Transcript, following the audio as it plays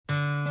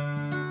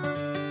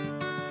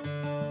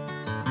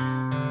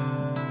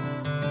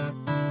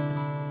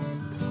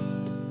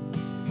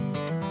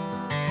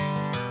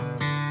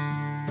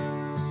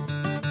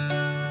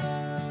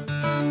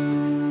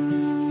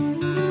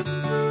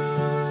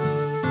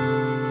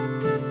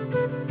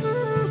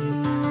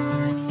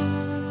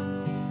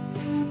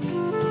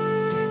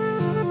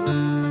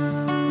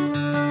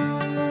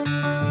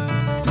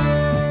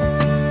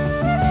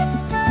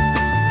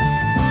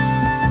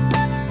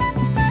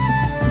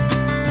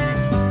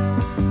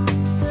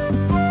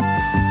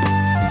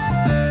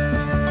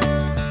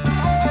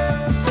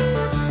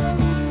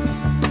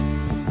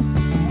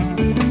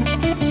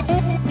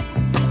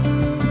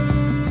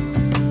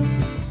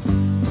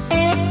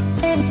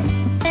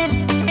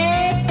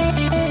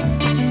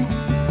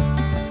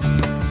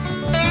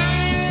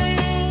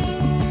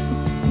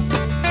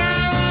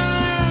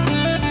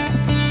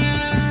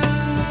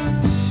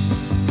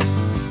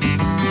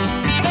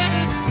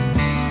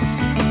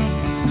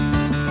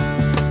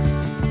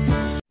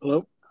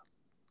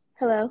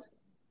Hello.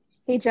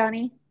 Hey,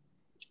 Johnny.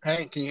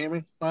 Hey, can you hear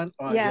me? Fine.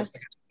 Yeah. Yes,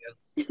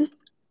 I can.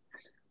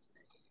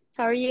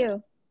 How are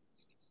you?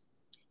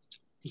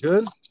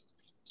 Good.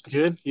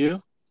 Good.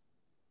 You?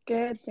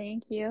 Good,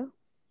 thank you.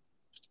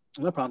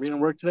 No problem. You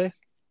didn't work today?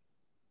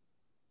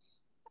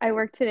 I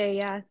worked today,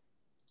 yeah.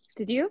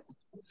 Did you?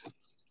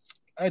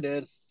 I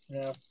did.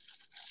 Yeah.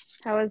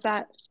 How was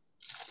that?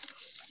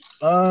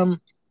 It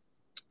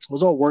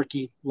was all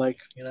worky,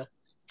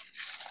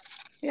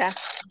 Yeah.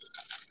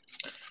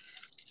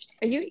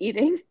 Are you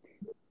eating?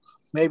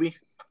 maybe.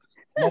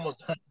 I'm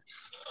almost done.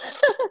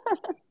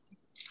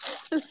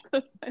 That's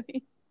so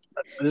funny.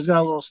 I just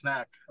got a little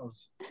snack. I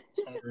was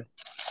hungry.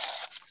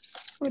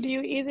 What are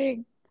you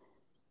eating?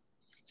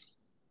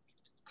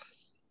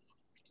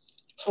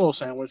 Just a little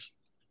sandwich.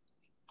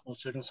 A little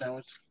chicken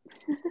sandwich.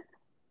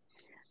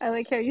 I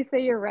like how you say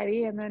you're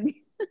ready and then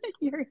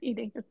you're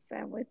eating a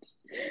sandwich.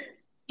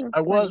 That's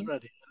I was funny.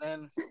 ready,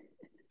 and then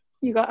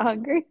You got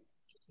hungry?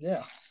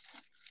 yeah,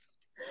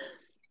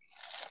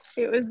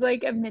 It was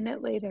like a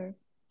minute later.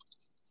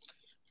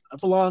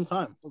 that's a long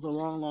time. That's a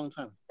long, long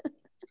time.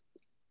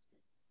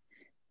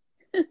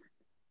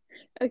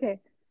 Okay.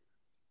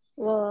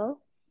 Well,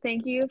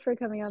 thank you for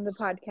coming on the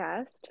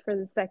podcast for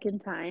the second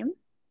time.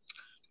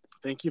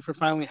 Thank you for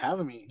finally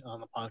having me on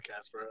the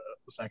podcast for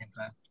the second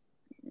time.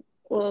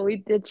 Well, we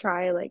did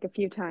try like a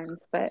few times,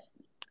 but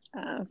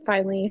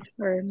finally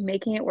we're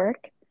making it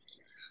work.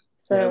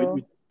 Yeah,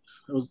 we So,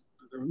 it was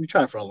we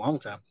tried for a long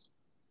time.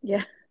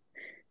 yeah,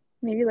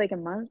 maybe like a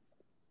month.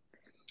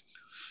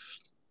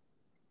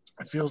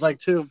 It feels like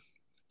two.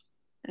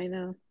 I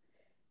know.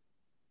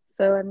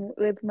 So, I'm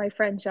with my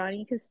friend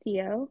Johnny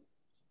Castillo,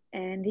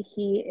 and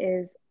he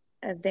is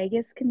a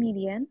Vegas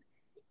comedian.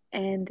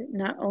 And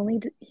not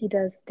only he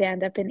does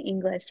stand up in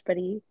English, but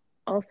he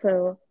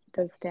also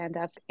does stand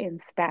up in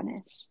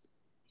Spanish.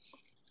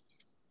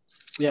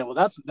 Yeah, well,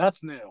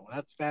 that's new.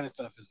 That Spanish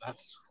stuff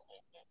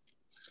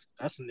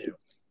that's new.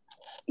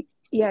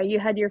 Yeah, you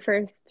had your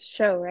first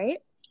show, right?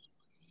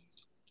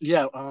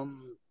 Yeah,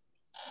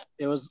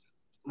 it was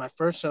my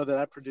first show that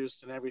I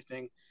produced and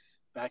everything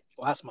back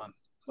last month,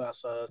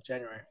 last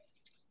January.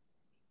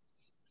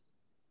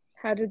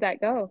 How did that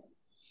go?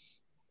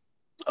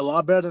 A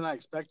lot better than I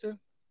expected.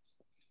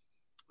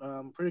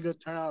 Pretty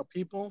good turnout of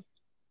people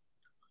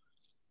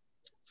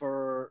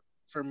for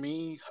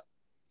me.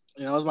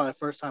 You know, it was my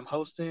first time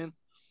hosting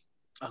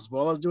as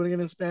well as doing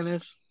it in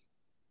Spanish.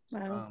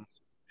 Wow. Um,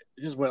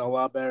 it just went a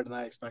lot better than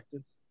I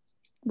expected.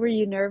 Were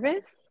you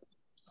nervous?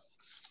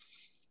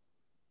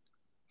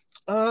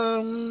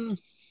 Um,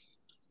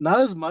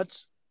 Not as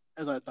much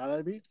as I thought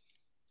I'd be.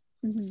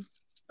 Hmm.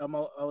 I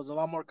was a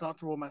lot more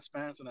comfortable with my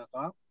Spanish than I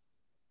thought.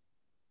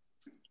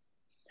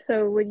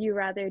 So, would you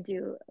rather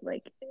do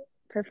like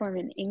perform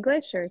in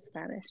English or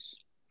Spanish?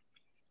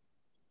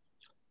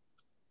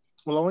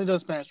 Well, I only done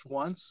Spanish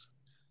once,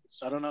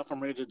 so I don't know if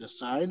I'm ready to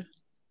decide.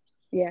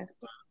 Yeah.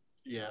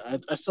 Yeah,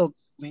 I still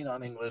lean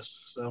on English.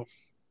 So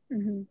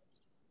Hmm.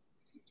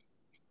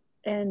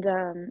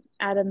 And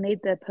Adam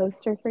made the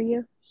poster for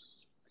you.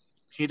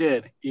 he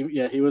did.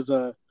 He was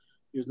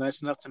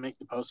nice enough to make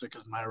the poster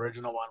because my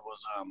original one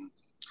was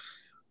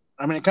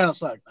I mean it kind of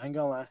sucked. I ain't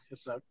gonna lie, it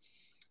sucked.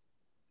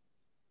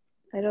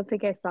 I don't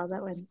think I saw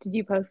that one. Did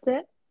you post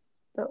it?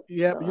 The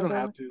Yeah, the but you don't other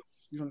have one? to.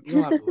 You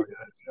don't have to look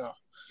at it. Yeah.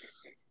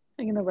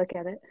 I'm gonna look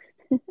at it.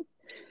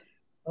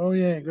 Oh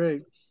yeah,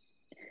 great.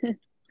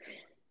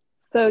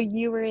 So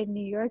you were in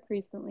New York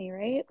recently,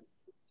 right?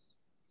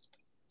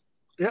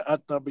 Yeah,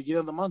 at the beginning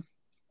of the month,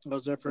 I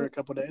was there for a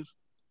couple of days.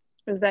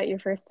 Was that your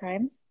first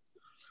time?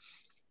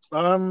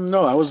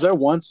 No, I was there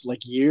once,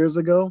 like years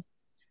ago,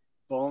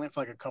 but only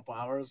for like a couple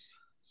hours.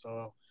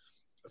 So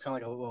it's kind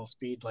of like a little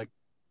speed, like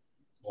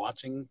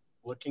watching,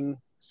 looking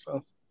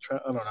stuff. I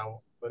don't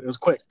know, but it was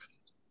quick.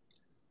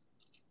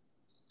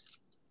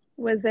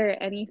 Was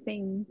there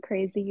anything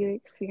crazy you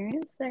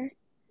experienced there?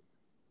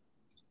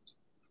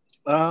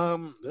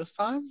 This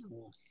time,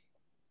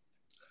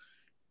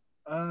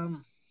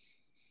 um,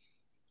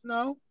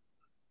 no,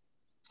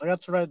 I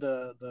got to ride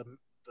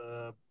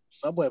the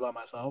subway by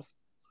myself.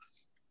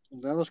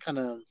 That was kind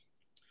of a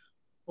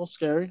little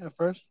scary at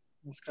first.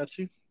 A little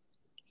sketchy.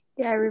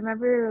 Yeah, I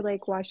remember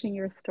like watching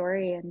your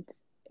story and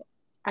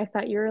I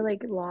thought you were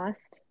like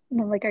lost. And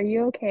I'm like, are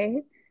you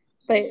okay?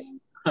 But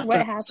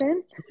what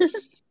happened?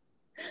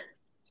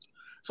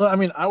 So I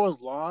mean, I was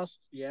lost,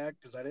 yeah,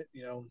 because I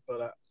didn't,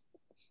 But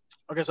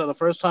okay, so the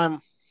first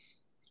time,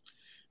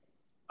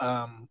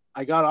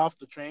 I got off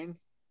the train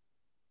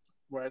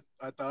where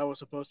I thought I was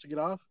supposed to get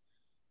off,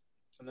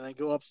 and then I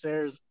go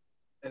upstairs,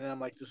 and then I'm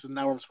like, this is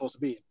not where I'm supposed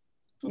to be.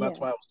 So that's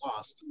Yeah. why I was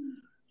lost.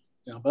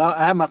 But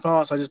I had my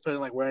phone, so I just put in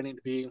like where I need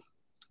to be.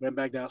 Went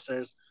back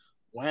downstairs,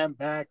 went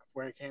back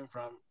where it came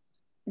from,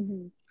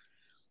 Hmm.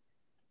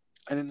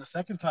 and then the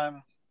second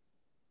time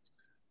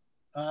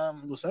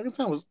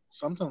was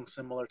something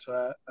similar to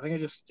that. I think I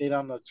just stayed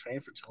on the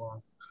train for too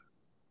long.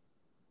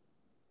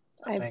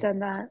 I I've think. done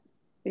that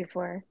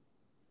before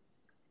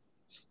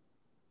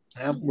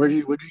Yeah, yeah. where did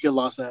you get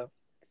lost at?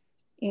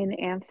 In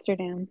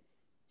Amsterdam.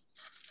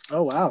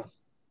 Oh wow,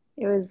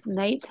 It was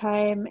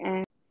nighttime,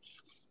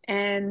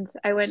 and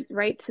I went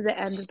right to the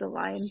end of the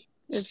line.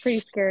 It was pretty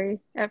scary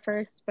at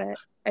first, but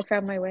I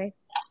found my way.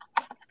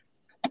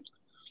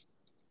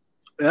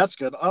 That's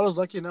good. I was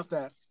lucky enough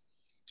that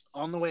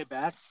on the way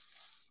back,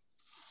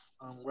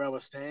 where I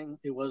was staying,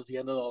 it was the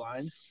end of the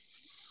line.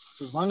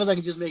 So as long as I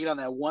could just make it on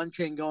that one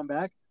train going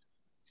back,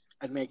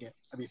 I'd make it.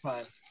 I'd be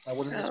fine. I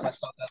wouldn't miss my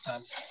stop that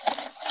time.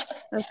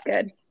 That's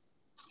good.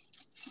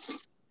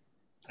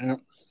 Yeah.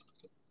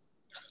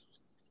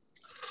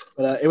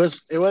 But it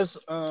was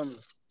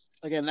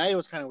like at night it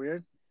was kind of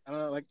weird. I don't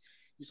know, like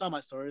you saw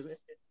my stories.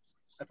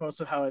 I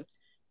posted how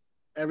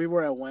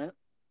everywhere I went,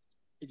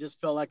 it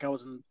just felt like I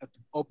was at the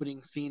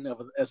opening scene of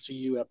an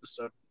SVU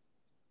episode.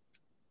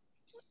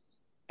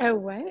 Oh,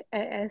 what?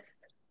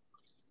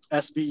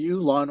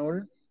 SVU, Law and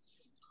Order.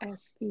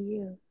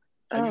 SVU.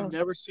 Have you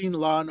never seen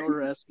Law and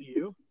Order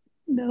SVU?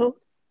 No.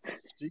 Do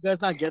you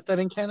guys not get that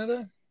in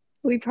Canada?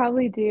 We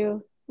probably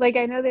do. Like,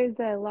 I know there's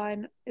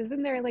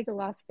isn't there like a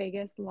Las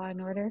Vegas Law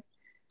and Order?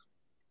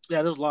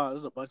 Yeah, there's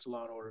a bunch of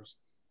Law and Orders.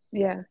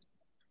 Yeah.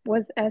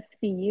 What's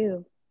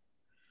SVU?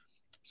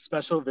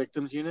 Special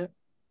Victims Unit.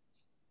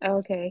 Oh,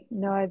 okay.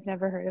 No, I've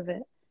never heard of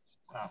it.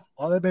 Wow.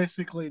 Well, they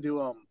basically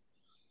do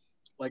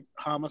like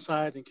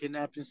homicides and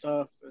kidnapping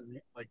stuff,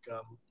 and like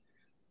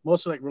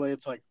mostly like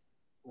related to like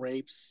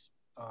rapes,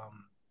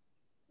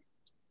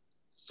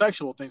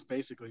 sexual things,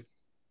 basically.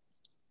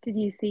 Did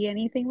you see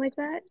anything like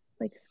that?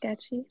 Like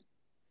sketchy?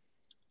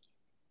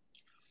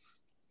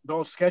 The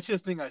most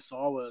sketchiest thing I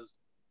saw was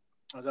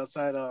I was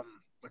outside the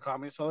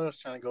Comedy Cellar. I was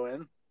trying to go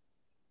in.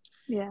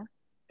 Yeah.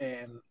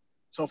 And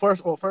so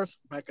first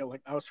back up,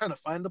 like I was trying to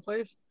find the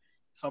place.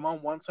 So I'm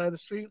on one side of the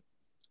street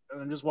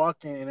and I'm just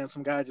walking, and then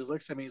some guy just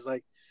looks at me. He's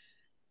like,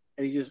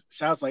 and he just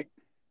shouts like,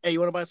 "Hey, you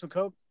want to buy some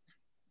Coke?"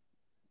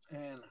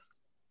 And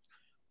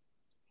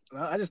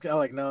I just got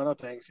like, no,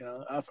 thanks. You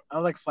know, I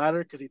was like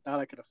flattered because he thought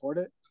I could afford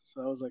it.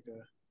 So I was like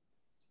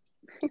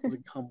it was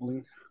like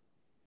humbling.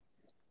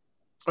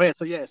 Oh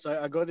yeah, so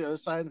I go to the other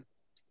side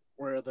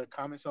where the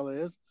Comedy Cellar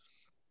is,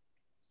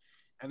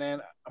 and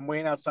then I'm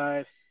waiting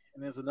outside,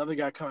 and there's another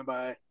guy coming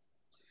by,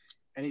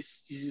 and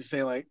he's just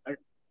saying like, I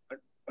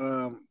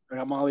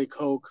got Molly,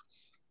 Coke,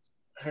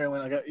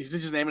 heroin. He's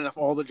just naming off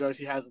all the drugs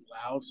he has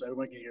loud so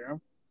everyone can hear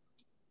him.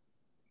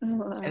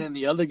 And then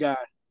the other guy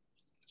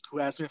who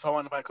asked me if I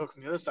wanted to buy Coke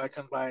from the other side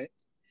comes by,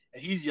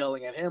 and he's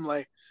yelling at him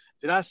like,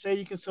 "Did I say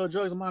you can sell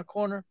drugs in my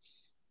corner?"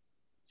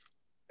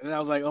 And then I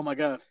was like, "Oh my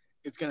god,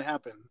 it's gonna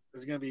happen.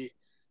 There's gonna be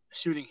a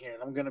shooting here,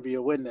 and I'm gonna be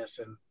a witness,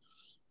 and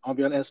I'll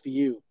be on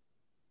SVU."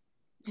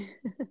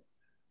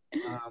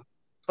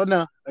 But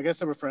no, I guess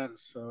they were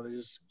friends, so they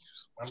just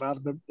went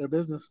about their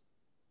business.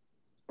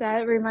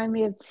 That reminded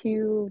me of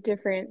two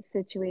different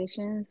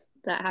situations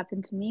that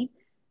happened to me.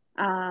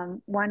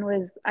 One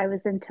was I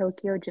was in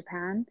Tokyo,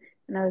 Japan,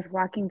 and I was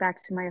walking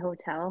back to my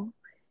hotel,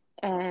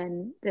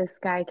 and this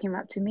guy came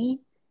up to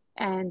me,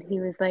 and he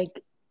was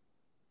like,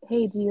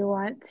 "Hey, do you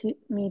want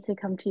me to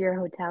come to your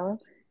hotel?"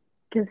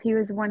 Because he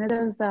was one of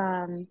those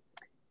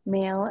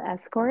male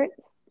escorts.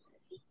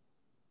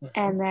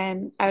 And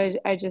then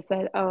I just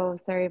said, "Oh,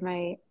 sorry,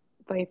 my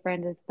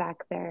boyfriend is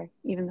back there,"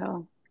 even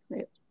though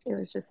it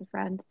was just a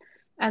friend.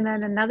 And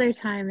then another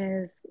time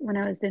is when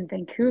I was in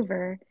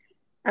Vancouver,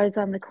 I was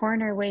on the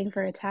corner waiting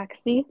for a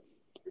taxi,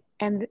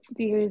 and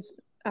there's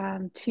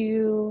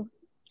two,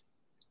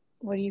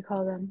 what do you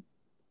call them?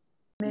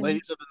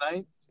 Ladies of the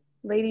night.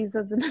 Ladies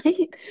of the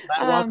night.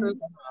 Night walkers.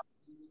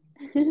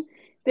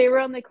 They were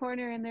on the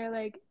corner and they're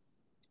like,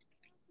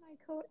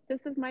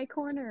 "This is my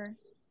corner.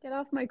 Get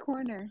off my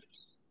corner."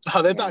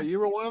 Oh, they thought you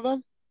were one of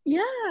them?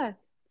 Yeah.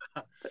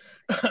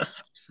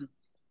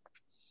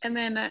 And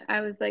then I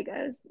was like,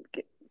 I was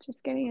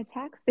just getting a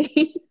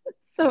taxi.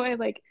 So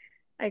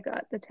I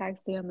got the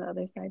taxi on the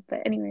other side.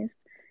 But anyways,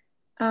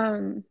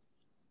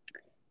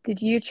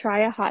 did you try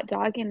a hot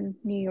dog in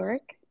New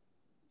York?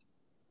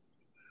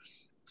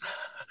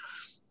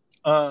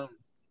 I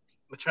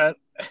tried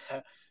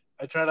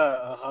I tried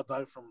a hot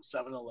dog from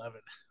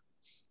 7-Eleven.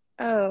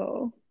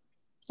 Oh,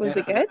 was it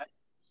Yeah, good?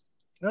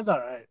 it was all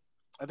right.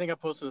 I think I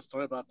posted a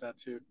story about that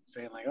too,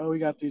 saying like, "Oh, we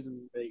got these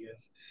in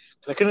Vegas."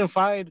 Because I couldn't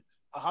find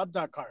a hot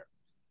dog cart.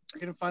 I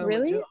couldn't find a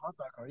Really? legit hot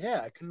dog cart.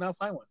 Yeah, I could not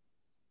find one.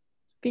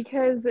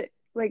 Because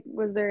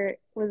was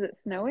it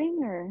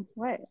snowing or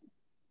what?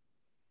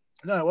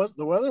 No,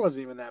 the weather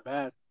wasn't even that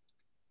bad.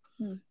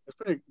 Hmm. It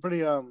was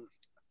pretty.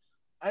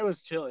 I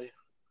was chilly,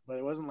 but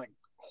it wasn't like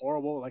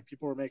horrible like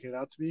people were making it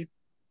out to be.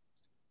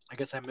 I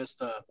guess I missed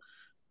the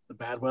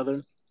bad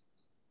weather.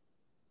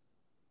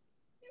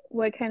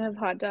 What kind of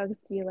hot dogs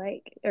do you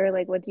like? Or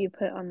like what do you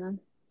put on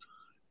them?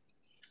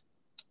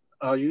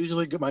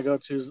 Usually my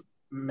go-to is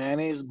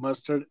mayonnaise,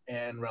 mustard,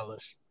 and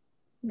relish.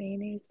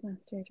 Mayonnaise,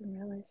 mustard, and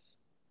relish.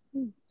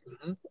 Hmm.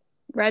 Mm-hmm.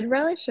 Red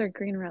relish or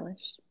green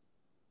relish?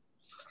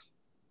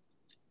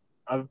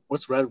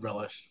 What's red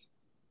relish?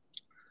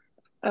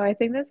 Oh, I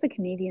think that's a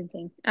Canadian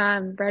thing.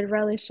 Red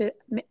relish.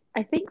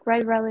 I think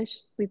red relish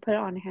we put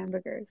on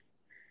hamburgers,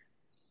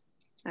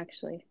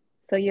 actually.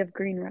 So you have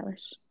green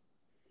relish.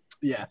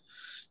 Yeah,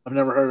 I've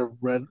never heard of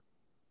red,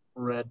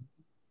 red.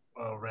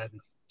 Red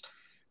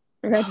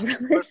What?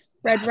 relish, Yeah,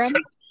 red rum.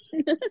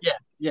 yeah,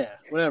 yeah.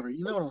 Whatever.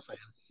 You know what I'm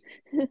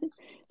saying.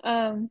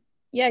 um,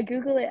 yeah,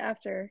 Google it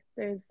after.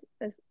 There's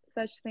a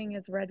such thing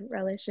as red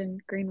relish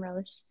and green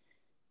relish.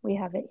 We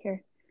have it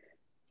here.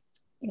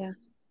 Yeah.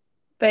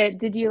 But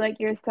did you like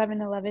your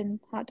 7-Eleven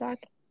hot dog?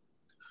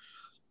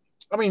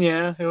 I mean,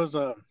 yeah, it was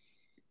up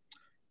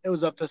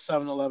to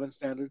 7-Eleven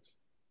standards.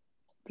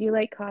 Do you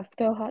like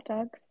Costco hot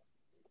dogs?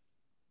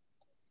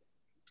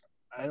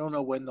 I don't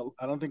know when the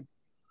I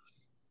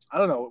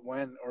don't know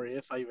when or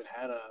if I even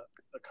had a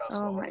Oh Costco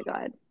hot my dog.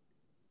 God.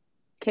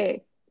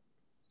 Okay,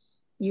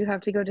 you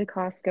have to go to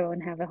Costco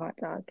and have a hot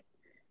dog.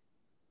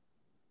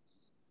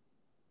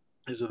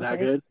 Is it that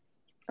Okay? good?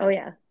 Oh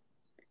yeah.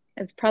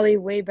 It's probably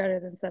way better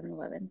than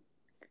 7-Eleven.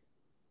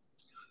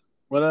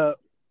 What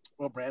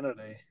what brand are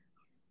they?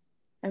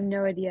 I have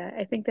no idea.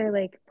 I think they're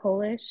like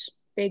Polish,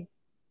 big,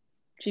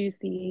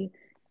 juicy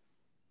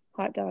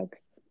hot dogs.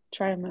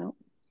 Try them out.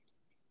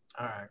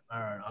 All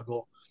right. I'll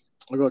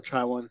go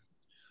try one. Do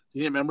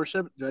you need a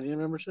membership? Do I need a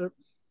membership?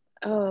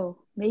 Oh,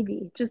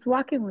 maybe. Just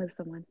walk in with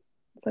someone.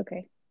 It's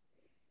okay.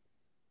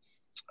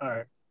 All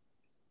right.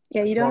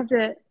 Yeah, you Just don't walk.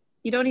 have to,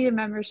 you don't need a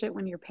membership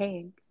when you're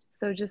paying.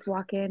 So just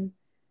walk in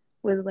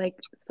with like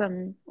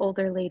some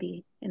older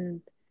lady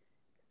and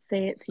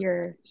say it's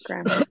your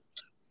grandma.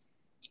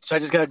 So I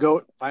just gotta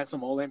go find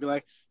some old lady and be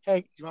like,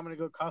 "Hey, do you want me to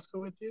go to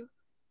Costco with you?"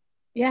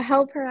 Yeah,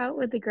 help her out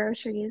with the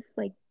groceries.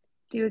 Like,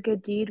 do a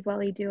good deed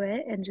while you do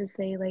it and just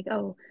say, like,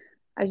 oh,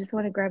 I just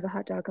want to grab a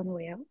hot dog on the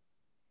way out.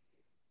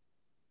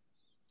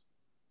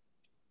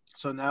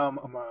 So now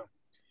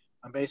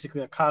I'm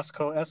basically a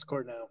Costco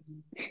escort now.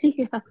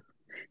 Yeah,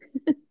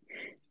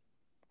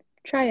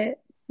 try it.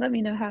 Let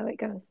me know how it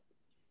goes.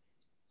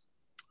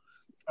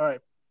 All right.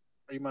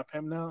 Are you my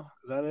pimp now?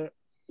 Is that it?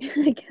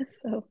 I guess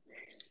so.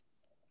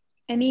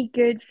 Any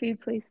good food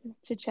places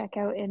to check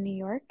out in New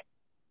York?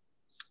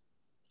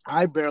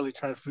 I barely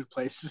tried food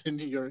places in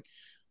New York.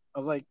 I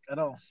was like, I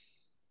don't.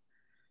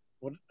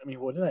 What I mean,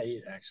 what did I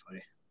eat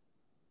actually?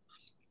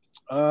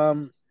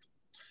 Um,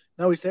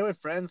 no, we stayed with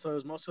friends, so it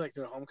was mostly like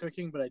their home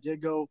cooking. But I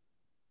did go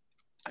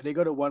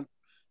to one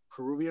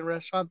Peruvian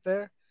restaurant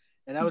there,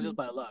 and that was Hmm. just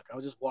by luck. I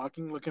was just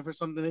walking looking for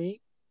something to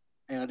eat,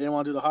 and I didn't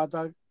want to do the hot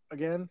dog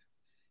again.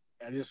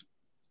 And I just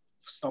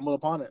stumbled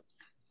upon it.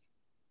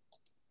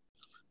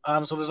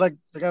 So there's like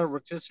they got a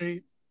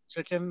rotisserie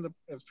chicken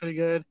that's pretty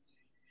good,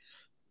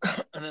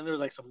 and then there's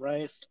like some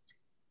rice,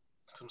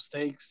 some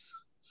steaks,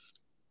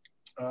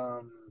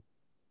 um,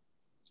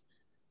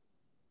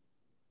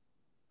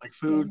 like Yeah.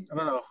 food. I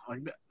don't know, like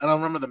I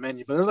don't remember the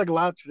menu, but there's like a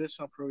lot of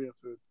traditional Peruvian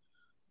food.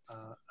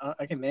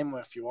 I can name them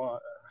if you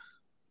want.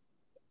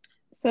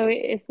 So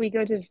if we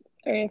go to,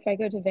 or if I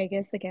go to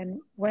Vegas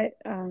again, what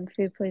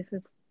food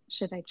places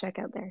should I check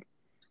out there?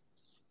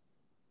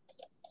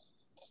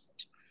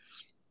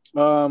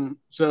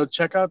 So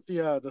check out the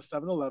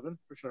 7-Eleven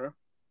for sure.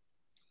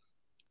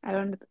 I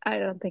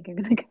don't think I'm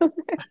gonna go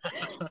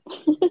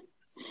there.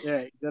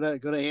 Yeah,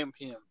 go to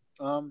AM/PM.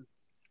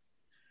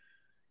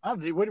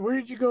 Where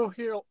did you go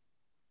here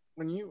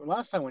when you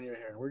last time when you were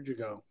here? Where did you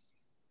go?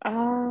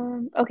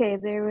 Okay,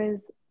 there was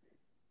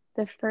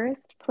the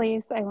first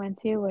place I went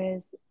to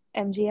was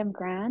MGM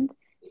Grand.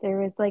 There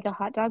was like a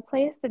hot dog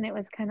place, and it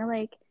was kind of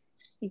like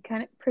you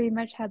kind of pretty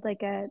much had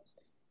like a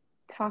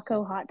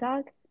taco hot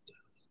dog.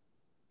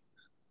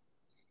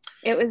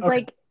 It was Okay,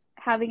 like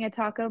having a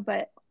taco,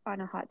 but on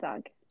a hot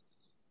dog.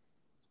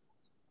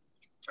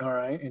 all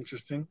right,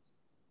 interesting.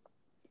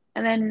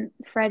 And then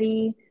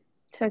Freddie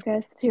took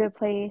us to a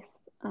place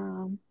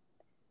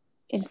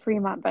in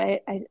Fremont,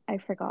 but I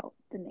forgot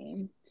the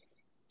name.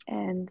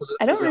 And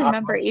I Was don't it Hot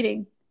remember Ones?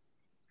 eating.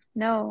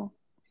 No.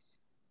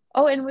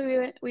 Oh, and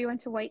we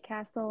went to White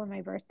Castle on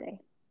my birthday.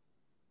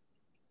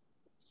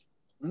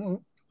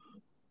 Mm,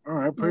 all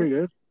right, We were, pretty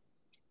good,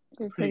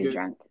 we were pretty pretty good.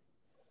 drunk.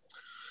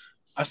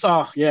 I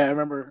saw, yeah, I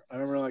remember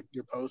like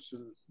your posts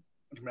and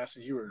your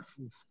message. You were,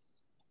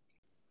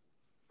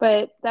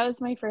 But that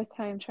was my first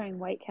time trying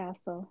White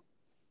Castle.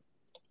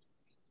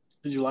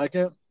 did you like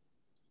it?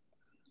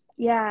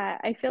 Yeah,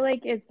 I feel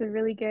like it's a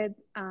really good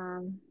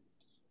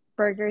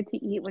burger to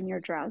eat when you're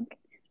drunk,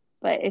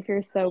 but if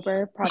you're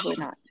sober, probably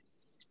not.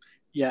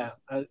 Yeah,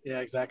 yeah,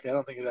 exactly. I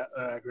don't think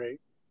that great.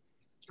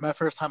 My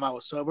first time I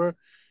was sober,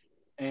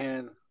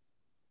 and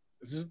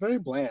it's just very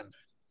bland.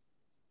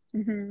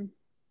 Hmm.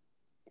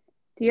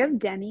 Do you have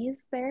Denny's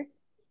there?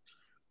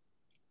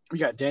 We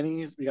got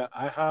Denny's, we got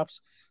IHOPs.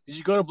 Did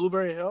you go to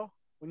Blueberry Hill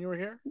when you were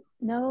here?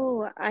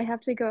 No, I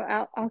have to go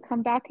out. I'll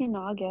come back in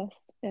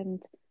August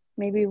and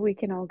maybe we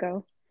can all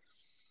go.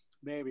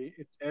 Maybe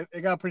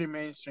it got pretty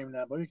mainstream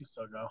now, but we can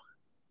still go.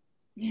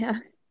 Yeah.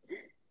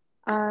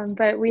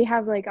 But we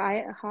have like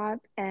IHOP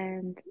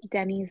and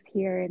Denny's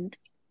here, and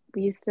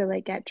we used to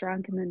like get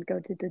drunk and then go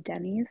to the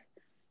Denny's.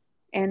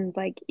 And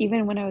like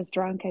even when I was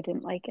drunk, I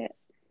didn't like it.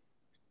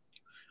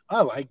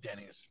 I like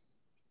Denny's.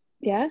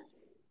 Yeah?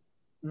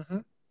 Hmm.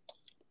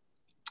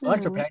 I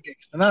like their Oh.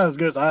 pancakes. They're not as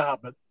good as IHOP,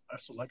 but I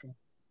still like them.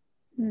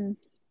 Hmm.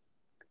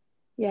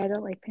 Yeah, I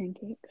don't like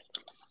pancakes.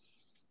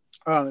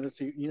 Let's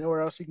see. You know where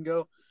else you can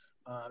go?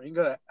 You can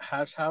go to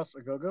Hash House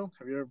A Go Go.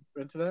 Have you ever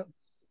been to that?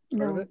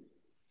 Heard of No, it?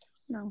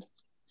 no.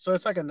 So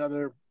it's like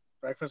another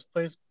breakfast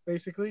place,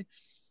 basically,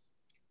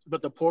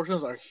 but the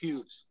portions are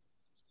huge.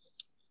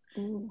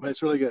 Ooh. But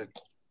it's really good.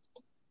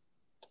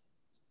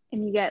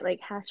 And you get like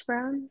hash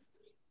browns?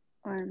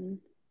 Um,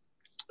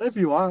 If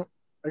you want,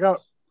 I got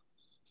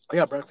I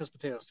got breakfast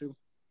potatoes too.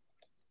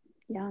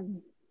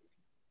 Yum.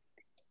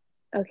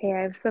 Okay, I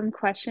have some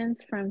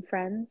questions from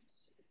friends.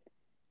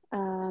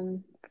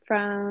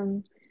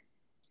 From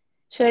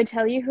should I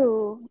tell you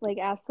who like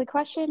asked the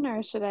question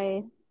or should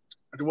I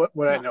What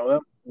would I not? know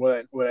them?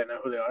 Would I know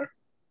who they are?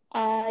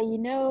 You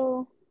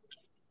know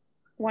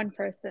one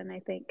person, I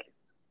think.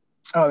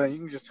 Oh, then you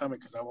can just tell me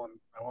because I want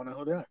to know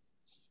who they are.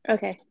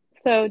 Okay.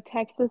 So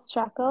Texas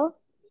Chuckle,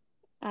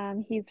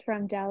 he's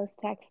from Dallas,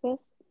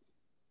 Texas,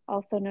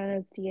 also known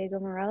as Diego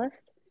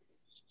Morales.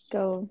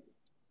 Go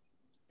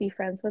be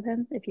friends with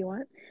him if you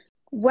want.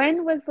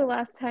 When was the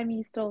last time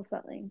you stole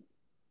something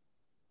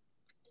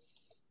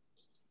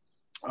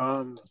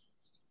Um,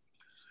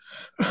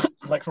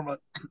 like from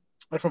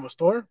a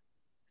store.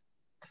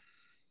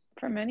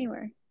 from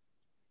anywhere?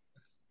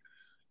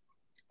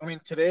 I mean,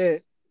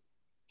 today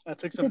I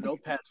took some Did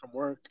notepads from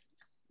work,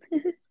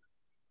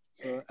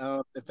 so I don't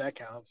know if that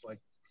counts. Like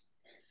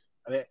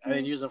I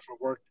didn't use them for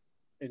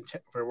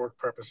work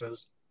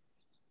purposes.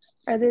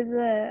 are they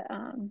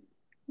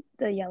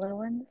the yellow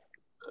ones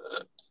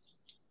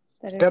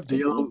that are Yep, the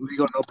yellow sticky?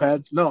 legal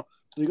notepads. No,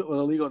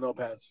 legal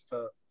notepads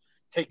to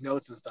take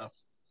notes and stuff.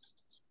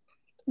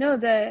 No,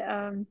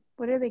 the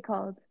what are they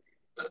called?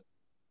 The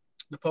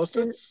The,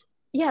 post-its,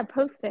 yeah,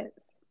 Post-its.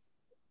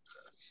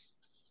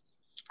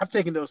 I've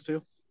taken those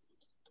too.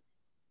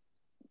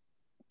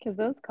 Because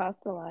those cost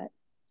a lot.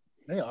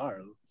 They are.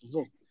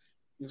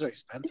 These are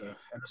expensive,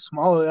 and the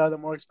smaller they are, the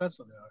more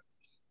expensive they are.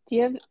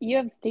 Do you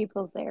have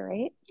Staples there,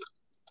 right?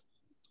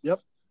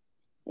 Yep,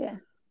 Yeah.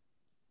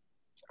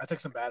 I took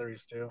some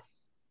batteries too.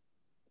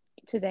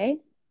 Today?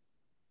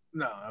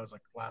 No, that was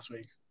like last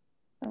week.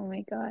 Oh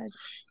my God.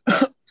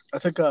 I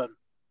took an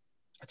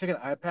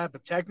iPad,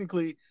 but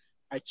technically,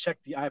 I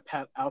checked the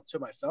iPad out to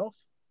myself.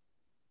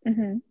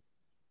 Mm-hmm.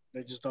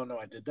 They just don't know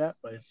I did that,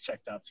 but it's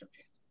checked out to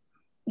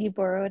me. You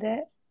borrowed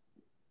it?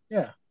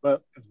 Yeah,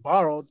 but it's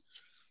borrowed.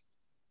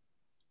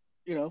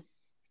 You know,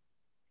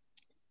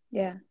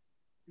 Yeah.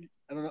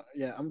 I don't know.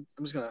 Yeah, I'm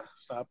just gonna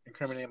stop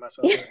incriminating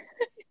myself here.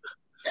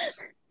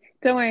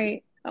 Don't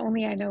worry.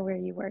 Only I know where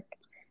you work.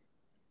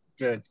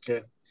 Good,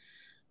 good.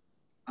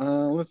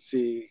 Let's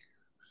see.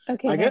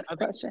 Okay, I next think.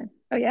 question.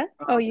 Oh yeah?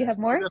 Oh, you Okay. have I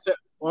was more? gonna say.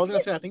 Well, I was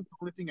gonna say. I think the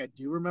only thing I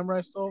do remember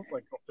I stole,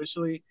 like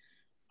officially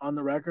on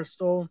the record,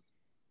 stole.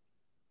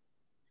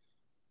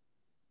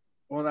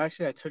 Well,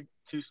 actually, I took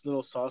two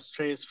little sauce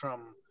trays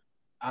from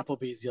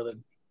Applebee's the other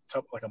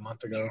couple, like a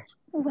month ago.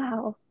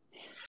 Wow.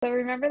 So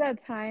remember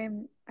that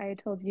time I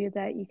told you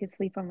that you could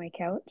sleep on my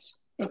couch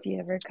if you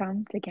ever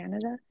come to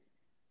Canada?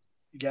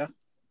 Yeah.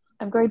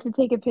 I'm going to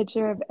take a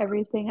picture of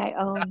everything I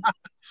own.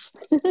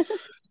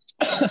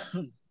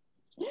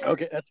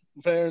 Okay, that's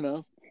fair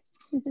enough.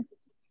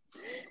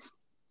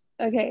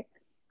 Okay.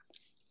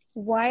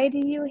 Why do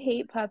you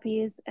hate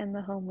puppies and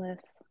the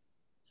homeless?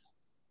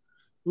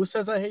 Who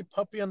says I hate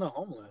puppy and the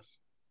homeless?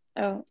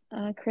 Oh,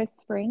 Chris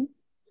Spring.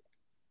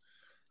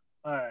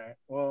 All right.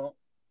 Well,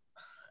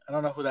 I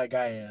don't know who that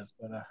guy is,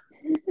 but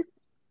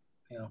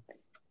you know,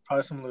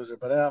 probably some loser.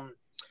 But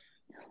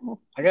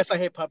I guess I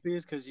hate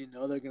puppies because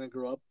they're gonna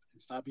grow up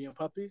and stop being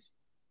puppies,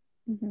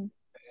 Mm-hmm.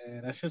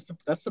 and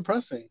that's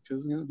depressing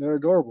because they're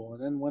adorable,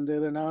 and then one day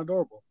they're not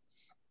adorable.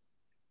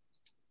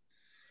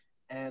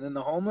 And then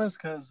the homeless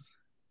because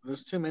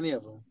there's too many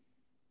of them.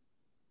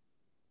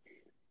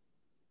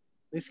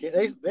 They scare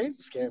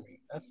me.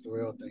 That's the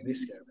real thing. They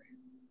scare me.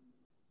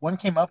 One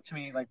came up to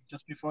me like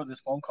just before this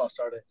phone call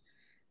started.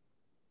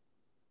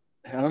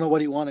 I don't know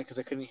what he wanted because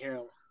I couldn't hear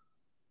him.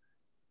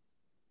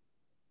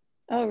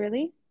 Oh,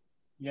 really?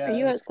 Are Yeah,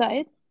 you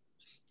outside?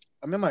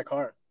 I'm in my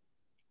car.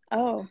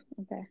 Oh,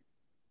 okay.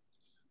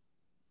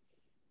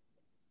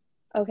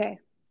 Okay.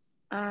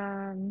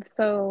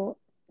 So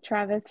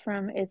Travis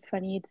from It's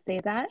Funny You'd Say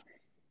That,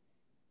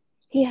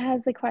 he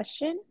has a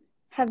question.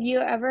 Have you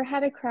ever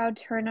had a crowd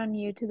turn on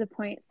you to the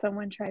point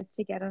someone tries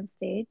to get on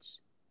stage?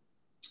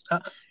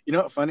 You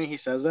know what? Funny he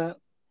says that.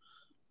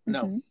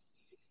 No,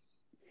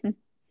 Mm-hmm.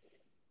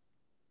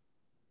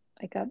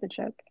 I got the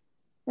joke.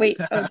 Wait,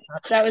 oh,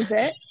 that was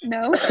it?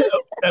 No?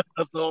 that's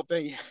the whole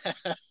thing.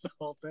 That's the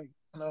whole thing.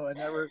 No, I've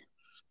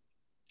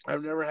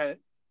never had.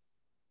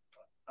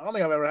 I don't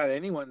think I've ever had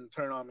anyone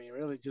turn on me.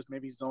 Really, just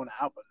maybe zone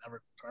out, but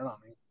never turn on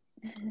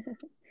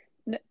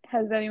me.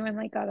 Has anyone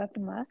like got up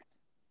and left?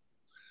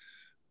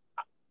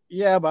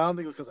 Yeah, but I don't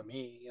think it was because of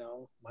me.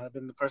 Might have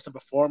been the person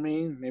before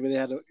me. Maybe they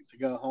had to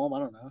go home. I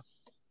don't know.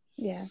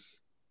 Yeah.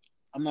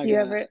 I'm not Do you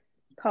gonna. ever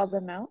call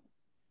them out?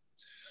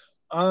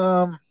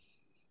 Um,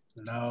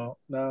 no,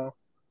 no,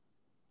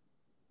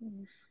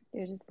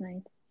 They're just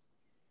nice.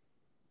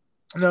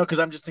 no, because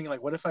I'm just thinking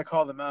like, what if I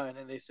call them out and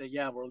then they say,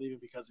 yeah, we're leaving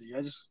because of you?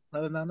 I just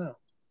rather not know.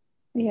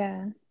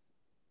 Yeah.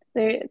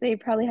 They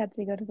probably had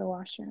to go to the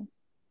washroom.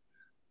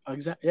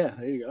 Exactly. Yeah,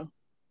 there you go.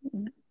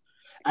 Mm,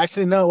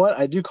 Actually, no, what?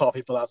 I do call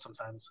people out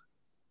sometimes.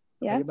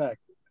 I take yeah. it back.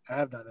 I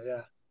have done it,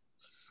 yeah.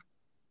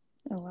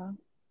 Oh wow.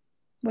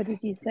 What did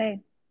you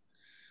say?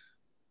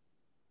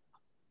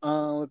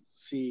 Let's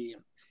see.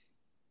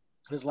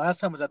 His last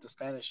time was at the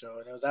Spanish show,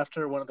 and it was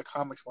after one of the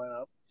comics went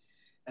up,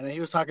 and then he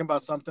was talking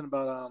about something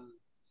about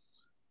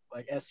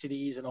like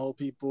STDs and old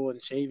people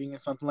and shaving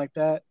and something like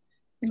that.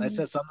 So I Mm.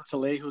 said something to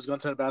Lay, who's going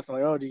to the bathroom,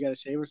 like, "Oh, do you got to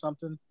shave or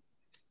something?"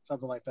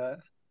 Something like that.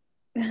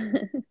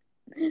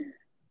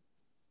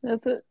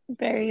 That's a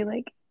very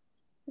like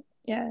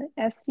yeah,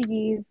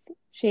 STDs,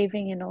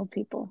 shaving, and old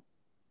people.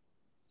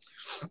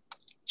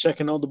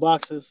 Checking all the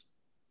boxes.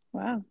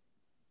 Wow.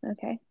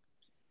 Okay.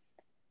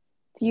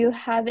 Do you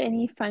have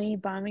any funny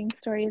bombing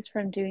stories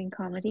from doing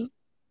comedy?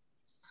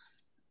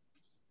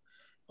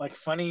 Like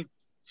funny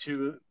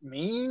to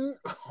me,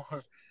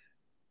 or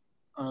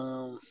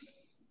um,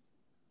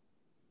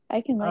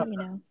 I can I, let you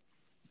know.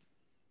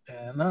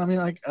 no, I mean,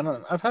 like I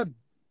don't know. I've had,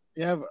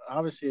 yeah,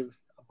 obviously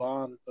a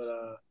bond,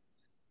 but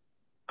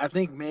I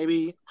think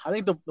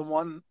the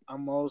one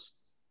I'm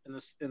most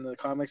in the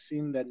comic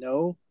scene that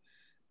know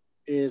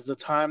is the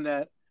time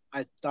that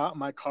I thought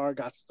my car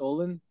got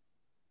stolen,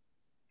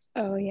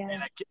 Oh yeah.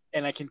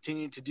 and I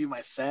continued to do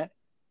my set,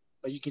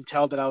 but you can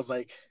tell that I was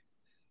like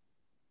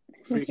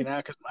freaking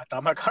out because I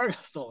thought my car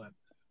got stolen.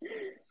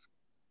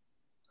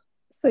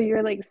 So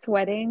you're like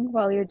sweating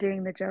while you're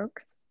doing the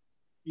jokes?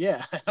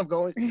 Yeah, I'm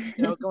going.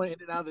 I was going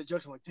in and out of the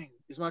jokes. I'm like, dang,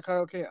 is my car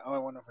okay? Oh, I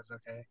wonder if it's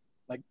okay.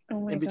 Like Oh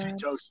in my between God.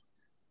 jokes,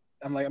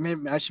 I'm like,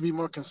 maybe I should be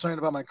more concerned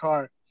about my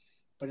car,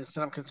 but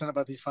instead I'm concerned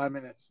about these 5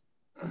 minutes.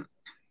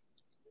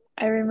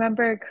 I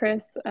remember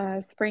Chris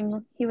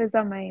Spring, he was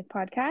on my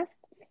podcast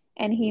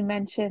and he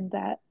mentioned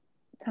that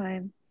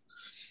time.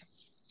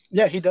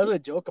 Yeah, he does a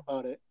joke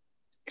about it.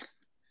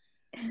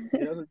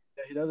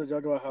 He does a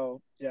joke about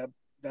how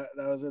that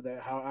was it.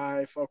 That how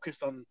I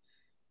focused on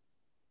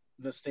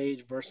the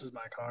stage versus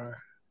my car.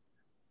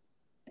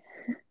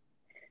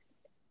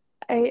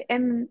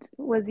 And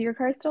was your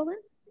car stolen?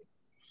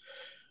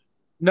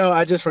 No,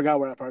 I just forgot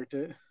where I parked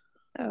it.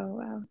 Oh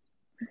wow.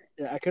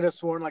 Yeah, I could have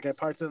sworn like I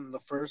parked it in the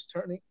first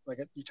turning, like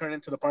you turn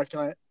into the parking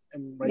lot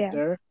and right Yeah.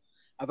 there.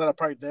 I thought I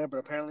parked there, but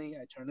apparently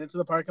I turned into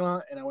the parking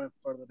lot and I went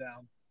further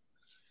down.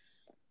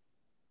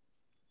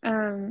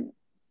 Um,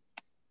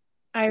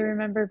 I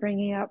remember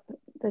bringing up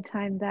the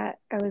time that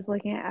I was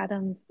looking at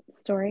Adam's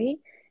story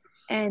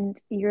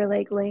and you're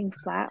like laying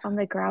flat on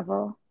the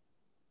gravel,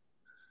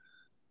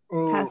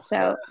 Oh, passed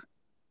out.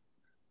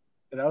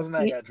 yeah, that wasn't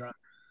that I You, got drunk.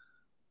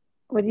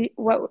 what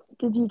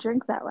did you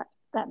drink that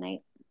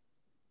night?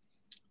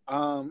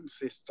 So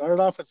they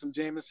started off with some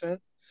Jameson.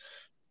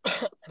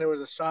 There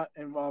was a shot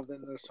involved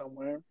in there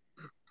somewhere.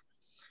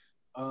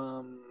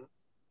 Um,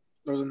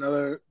 there was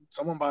another.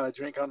 Someone bought a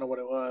drink. I don't know what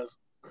it was.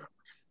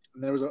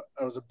 And there was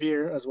a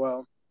beer as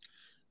well.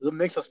 It was a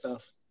mix of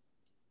stuff.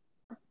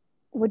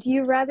 Would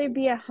you rather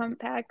be a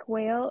humpback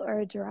whale or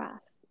a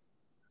giraffe?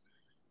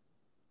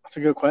 That's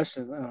a good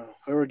question.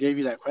 Whoever gave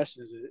you that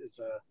question is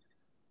a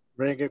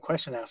very good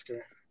question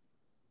asker.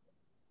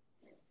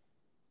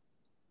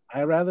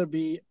 I'd rather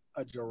be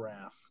a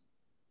giraffe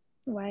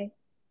Why?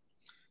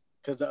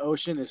 because the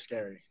ocean is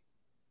scary.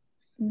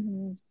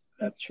 Hmm.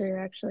 That's That's true,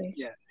 actually.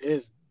 yeah, it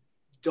is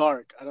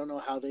dark. I don't know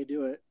how they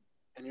do it,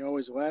 and you're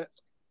always wet.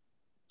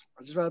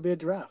 I'd just rather be a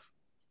giraffe.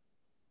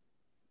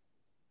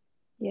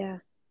 Yeah.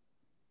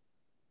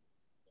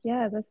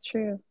 Yeah, that's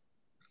true.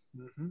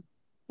 Mm-hmm.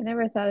 I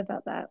never thought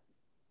about that.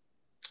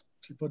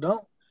 People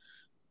don't.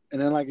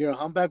 And then like you're a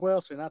humpback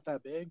whale, so you're not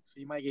that big, so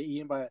you might get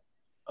eaten by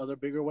other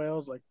bigger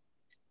whales like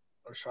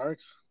or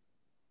sharks.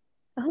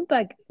 A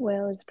humpback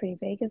whale is pretty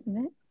big,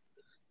 isn't it?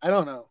 I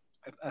don't know.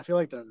 I feel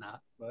like they're not,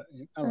 but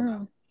I don't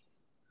know.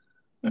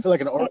 Oh, I feel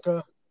like an I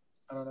orca.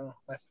 I don't know.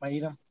 Might eat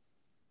them.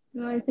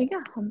 no, I think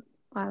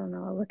I don't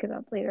know, I'll look it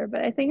up later,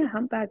 but I think a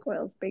humpback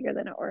whale is bigger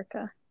than an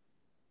orca.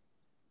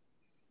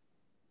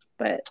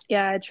 But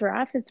yeah, a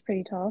giraffe is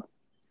pretty tall.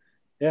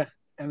 Yeah,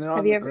 and they're Have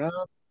on you the ever,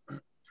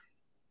 ground.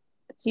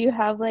 do you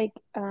have like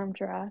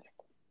giraffes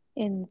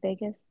in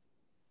Vegas?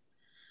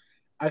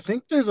 I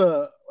think there's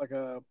like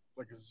a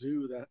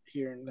zoo that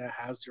here that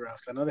has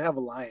giraffes. I know they have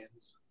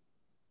lions.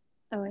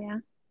 Oh yeah.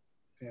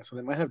 Yeah, so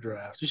they might have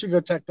giraffes. You should go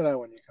check that out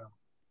when you come.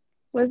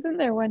 Wasn't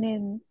there one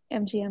in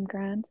MGM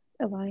Grand,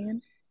 a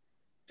lion?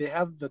 They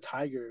have the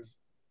tigers.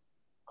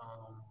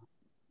 Um,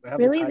 they have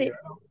the Really? tiger.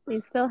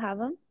 They still have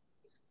them?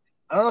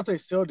 I don't know if they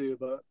still do,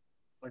 but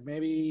like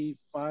maybe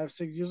 5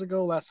 6 years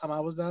ago, last time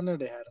I was down there,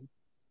 they had them.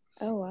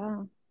 Oh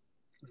wow.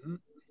 Mm-hmm.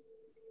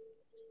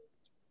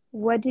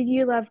 What did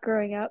you love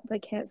growing up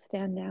but can't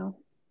stand now?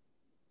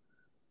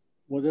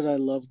 What did I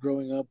love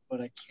growing up,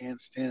 but I can't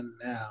stand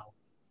now?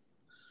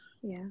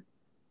 Yeah.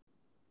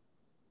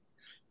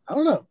 I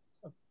don't know.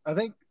 I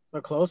think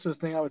the closest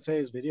thing I would say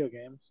is video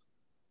games.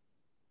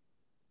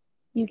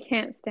 You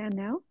can't stand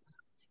now?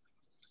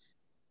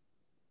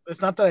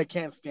 It's not that I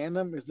can't stand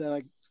them; it's that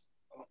I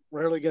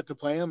rarely get to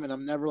play them, and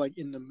I'm never like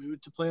in the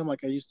mood to play them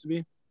like I used to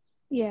be.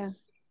 Yeah.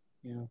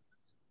 You know,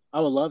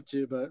 I would love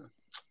to, but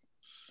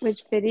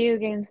Which video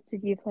games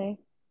did you play?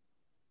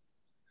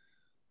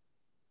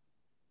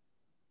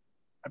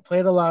 I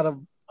played a lot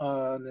of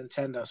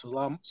Nintendo, so a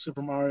lot of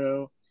Super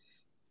Mario.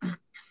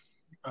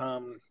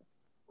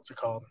 What's it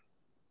called?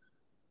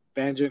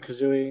 Banjo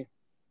Kazooie.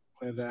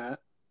 Played that,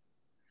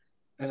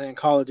 and then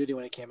Call of Duty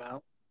when it came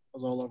out. I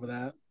was all over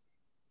that.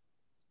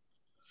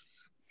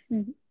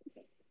 Mhm.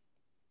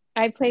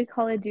 I played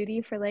Call of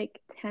Duty for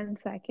like 10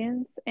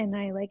 seconds and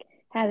I like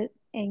had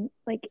an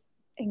like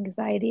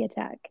anxiety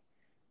attack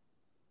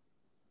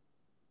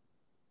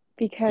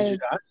Did you because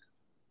die?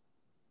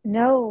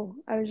 no,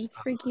 I was just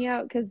freaking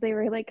out because they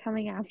were like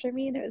coming after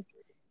me and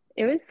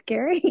it was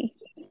scary.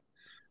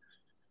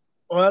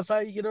 Well, that's how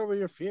you get over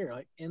your fear.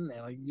 Like in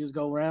there, like you just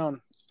go around,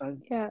 start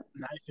Yeah.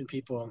 knifing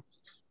people.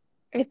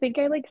 I think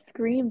I like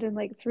screamed and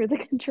like threw the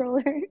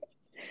controller.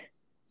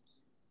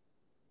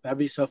 That'd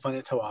be so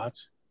funny to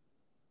watch.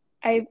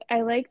 I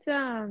liked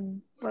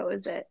what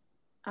was it?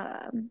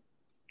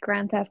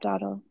 Grand Theft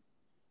Auto.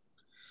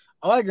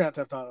 I like Grand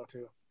Theft Auto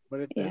too,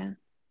 but Yeah.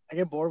 I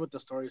get bored with the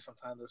stories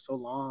sometimes. They're so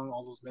long,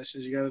 all those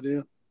missions you got to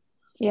do.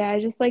 Yeah, I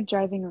just like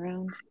driving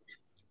around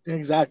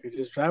Exactly,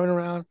 just driving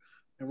around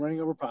and running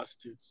over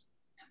prostitutes.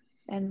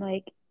 and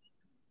like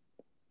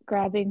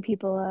grabbing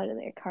people out of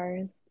their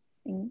cars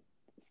and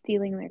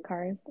stealing their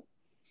cars.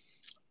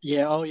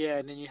 Yeah, oh yeah,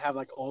 and then you have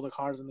like all the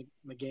cars in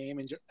the game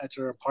and at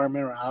your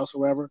apartment or house or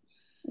wherever,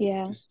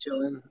 Yeah. just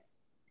chilling.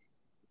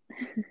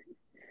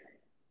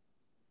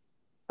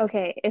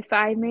 Okay, if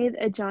I made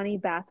a Johnny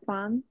bath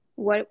bomb,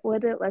 what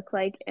would it look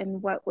like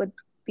and what would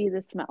be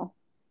the smell?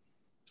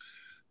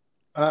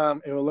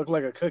 It would look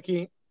like a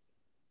cookie,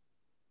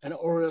 an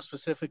Oreo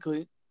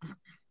specifically,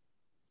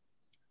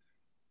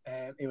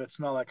 and it would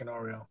smell like an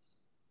Oreo.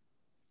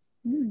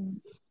 Hmm.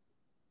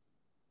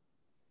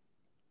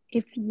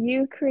 If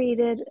you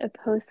created a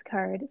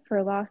postcard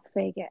for Las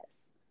Vegas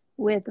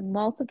with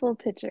multiple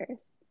pictures,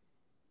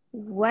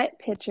 what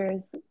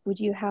pictures would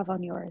you have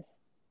on yours?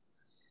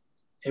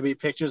 It'd be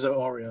pictures of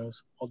Oreos,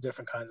 all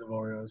different kinds of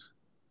Oreos.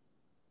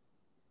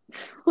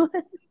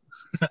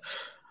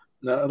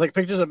 No, like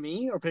pictures of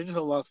me or pictures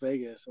of Las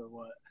Vegas or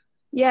what?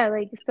 Yeah,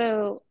 like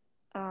so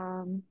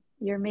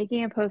you're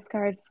making a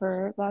postcard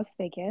for Las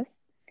Vegas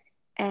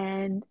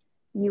and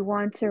you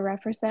want to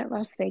represent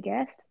Las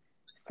Vegas.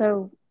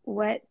 So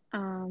what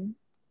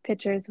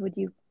pictures would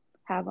you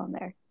have on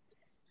there?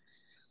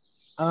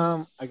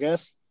 I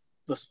guess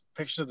the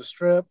pictures of the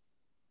strip,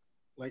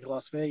 like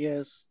Las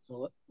Vegas,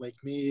 Lake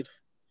Mead,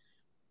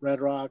 Red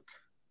Rock,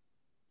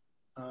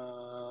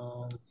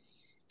 um,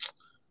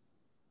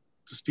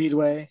 the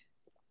Speedway,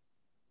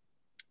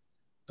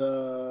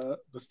 the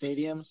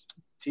stadiums,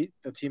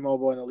 the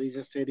T-Mobile and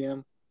Allegiant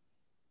Stadium,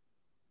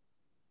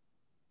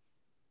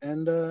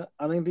 and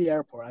I think the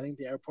airport. I think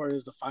the airport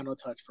is the final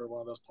touch for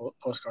one of those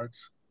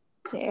postcards.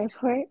 The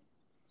airport?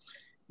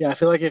 Yeah, I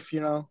feel like if I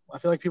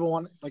feel like people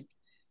want like,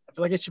 I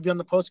feel like it should be on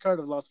the postcard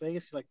of Las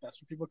Vegas. Like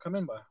that's what people come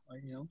in by.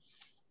 Like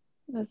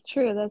That's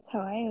true. That's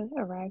how I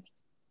arrived.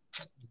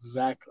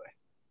 exactly.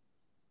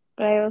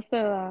 But I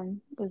also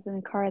was in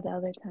a car the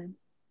other time.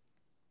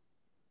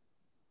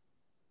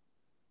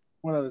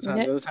 One other You time,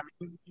 know, the other time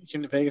you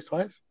came to Vegas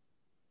twice.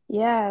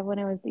 yeah, when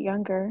I was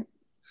younger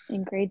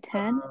in grade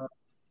 10, Uh,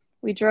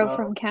 we drove uh,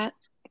 from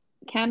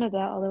Canada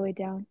all the way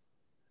down.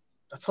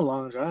 that's a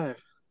long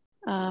drive.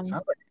 Um,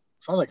 Sounds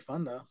like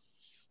fun though.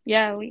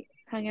 yeah, we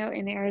hung out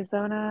in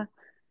Arizona.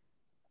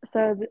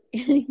 So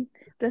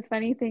the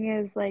funny thing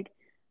is like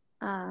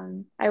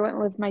I went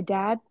with my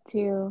dad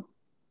to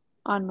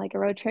on like a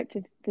road trip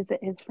to visit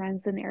his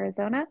friends in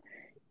Arizona,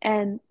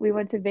 and we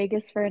went to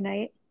Vegas for a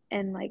night,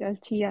 and like I was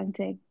too young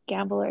to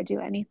gamble or do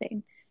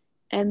anything.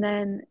 And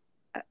then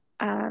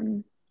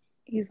um,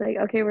 he's like,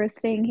 "Okay, we're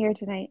staying here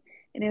tonight,"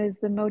 and it was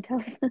the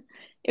Motel,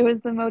 it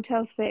was the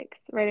Motel 6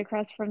 right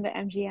across from the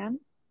MGM.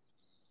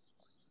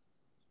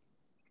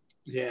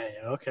 Yeah,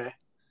 yeah, okay.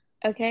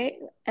 Okay,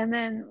 and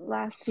then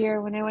last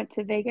year when I went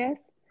to Vegas,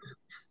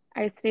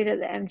 I stayed at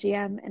the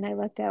MGM and I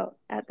looked out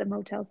at the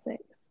Motel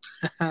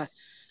 6.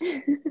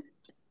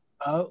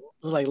 Oh,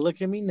 like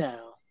look at me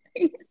now.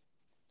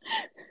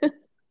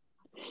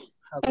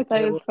 How the I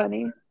thought it was tables.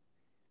 funny.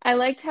 I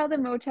liked how the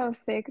Motel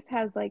 6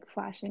 has like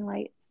flashing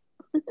lights.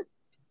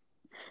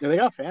 Yeah, they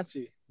got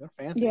fancy. They're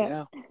fancy Yeah.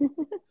 now.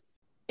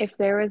 If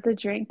there was a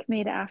drink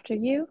made after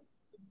you,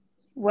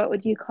 what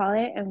would you call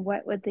it and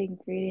what would the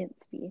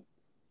ingredients be?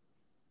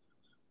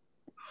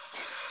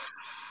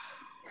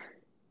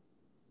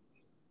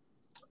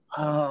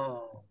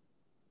 Oh,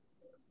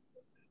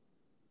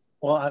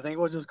 well, I think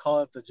we'll just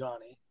call it the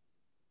Johnny.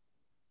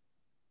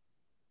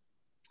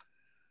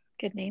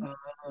 Good name.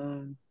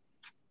 Um,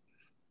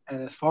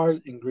 and as far as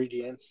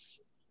ingredients,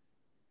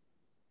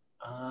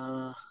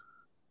 uh,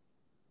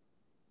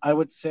 I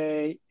would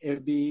say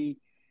it'd be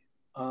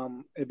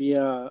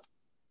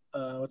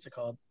what's it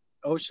called?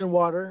 Ocean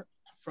water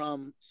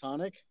from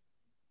Sonic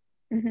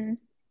Hmm.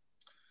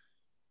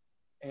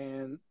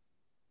 and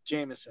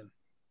Jameson.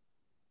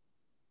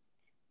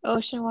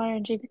 Ocean water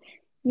and Jake.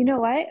 You know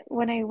what?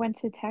 When I went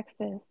to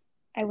Texas,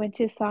 I went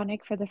to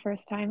Sonic for the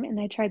first time and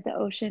I tried the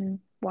ocean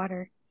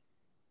water.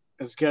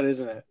 It's good,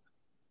 isn't it?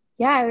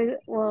 Yeah,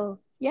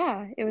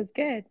 it was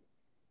good.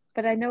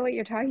 But I know what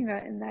you're talking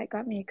about, and that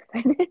got me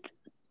excited.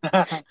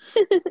 Wait,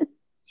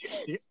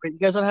 you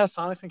guys don't have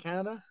Sonics in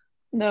Canada?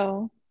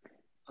 No,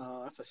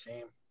 Oh, that's a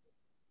shame.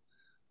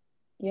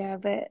 yeah,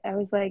 but I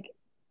was like,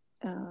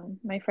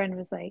 my friend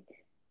was like,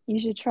 you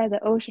should try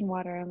the ocean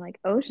water. I'm like,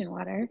 ocean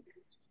water?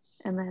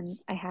 And then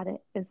I had it.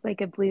 It's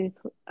like a blue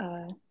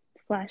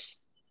slush.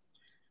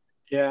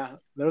 Yeah,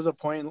 there was a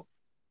point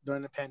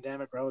during the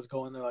pandemic where I was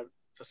going there like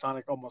to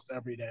Sonic almost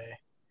every day.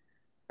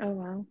 Oh,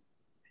 wow.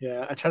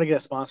 Yeah, I tried to get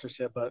a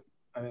sponsorship, but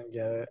I didn't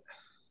get it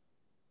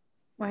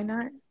Why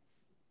not?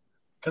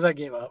 because I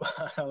gave up.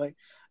 Like,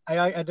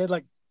 I did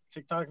like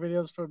TikTok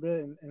videos for a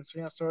bit and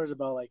Instagram stories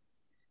about like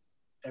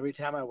every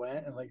time I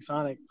went and like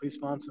Sonic, please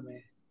sponsor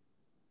me,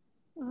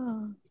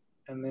 Oh,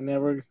 and they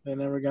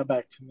never got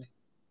back to me.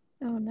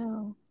 oh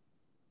no.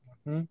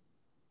 Hmm. Do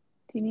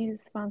you need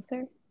a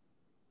sponsor?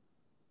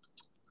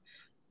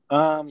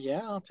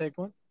 Yeah, I'll take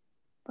one.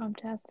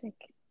 Fantastic.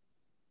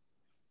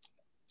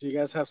 Do you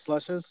guys have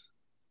slushes?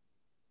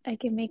 I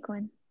can make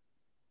one.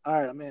 All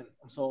right, I'm in.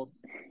 I'm sold.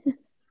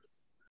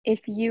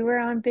 If you were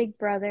on Big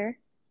Brother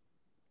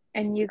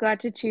and you got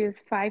to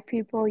choose five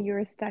people you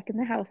were stuck in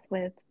the house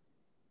with,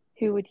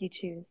 who would you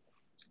choose?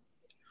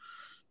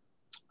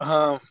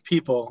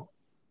 People.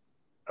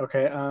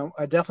 Okay.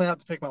 I definitely have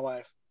to pick my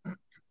wife.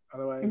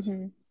 Otherwise,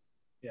 Mm-hmm.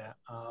 yeah.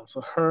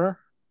 So her,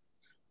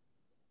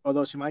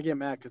 although she might get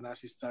mad because now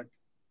she's stuck.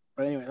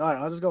 But anyway, all right,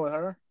 I'll just go with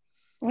her.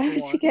 Why For would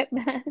you one. get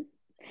mad?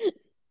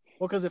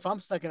 Well, because if I'm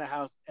stuck in a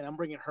house and I'm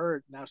bringing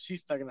her, now she's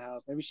stuck in the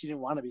house. Maybe she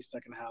didn't want to be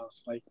stuck in the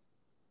house.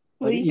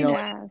 Well, you can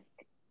like ask.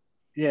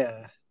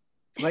 yeah,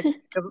 because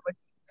like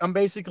I'm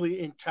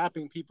basically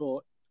entrapping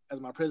people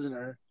as my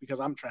prisoner because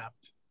I'm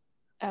trapped.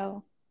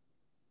 Oh,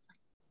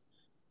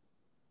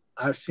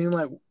 I've seen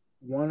like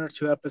one or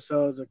two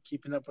episodes of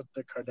Keeping Up with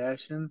the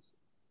Kardashians,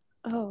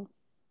 oh,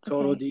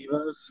 Total okay.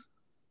 Divas,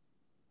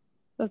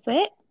 That's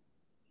it?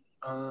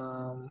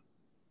 um,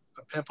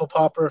 The Pimple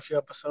Popper, a few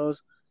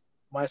episodes,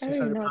 My I don't Six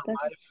even Hundred know what Pound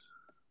that is. Life.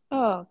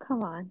 Oh,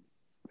 come on.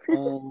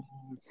 Um,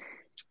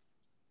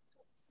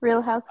 Real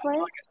I saw Housewives?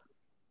 like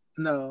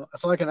no, I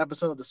saw like an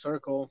episode of The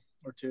Circle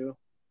or two.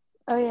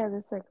 Oh, yeah,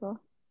 The Circle.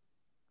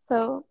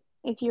 So,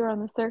 if you were on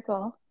The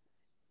Circle,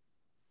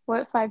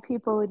 what five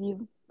people would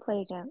you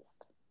play against?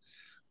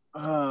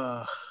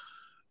 Uh,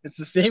 it's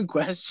the same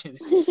question.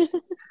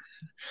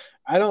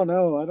 I don't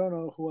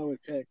know who I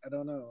would pick. I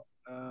don't know.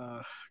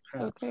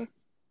 Crap. Okay.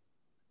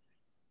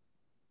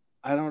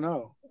 I don't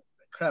know.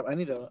 Crap. I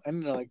need to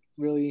like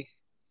really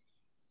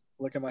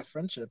look at my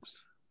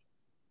friendships.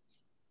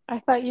 I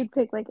thought you'd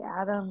pick like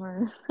Adam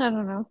or I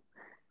don't know.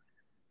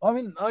 Well, I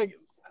mean, like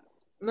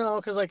no,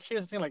 because like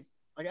here's the thing. Like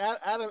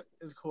Adam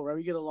is cool, right?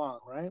 We get along,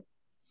 right?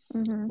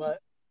 Mm-hmm. But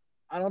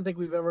I don't think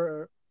we've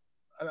ever.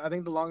 I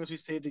think the longest we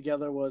stayed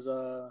together was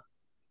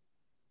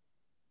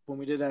when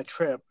we did that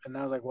trip, and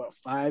that was like what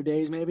 5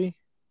 days maybe.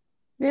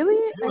 Really?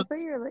 It I was thought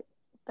you were like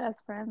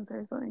best friends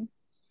or something.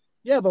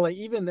 yeah, but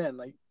even then,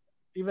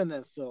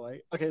 still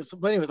like okay. So,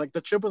 but anyways, like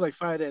the trip was like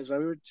 5 days, right?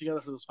 We were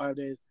together for those 5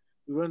 days.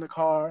 We were in the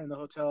car in the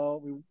hotel.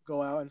 We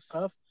go out and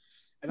stuff,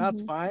 and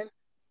that's Mm-hmm. fine.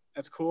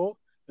 That's cool.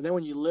 But then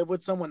when you live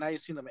with someone, now you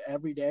see them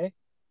every day.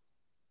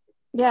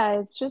 Yeah,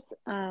 it's just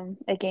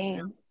a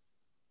game.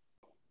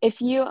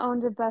 If you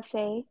owned a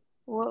buffet,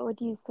 what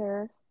would you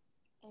serve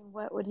and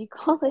what would you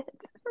call it?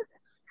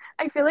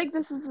 I feel like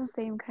this is the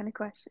same kind of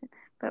question,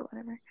 but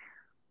whatever.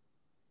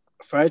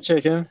 Fried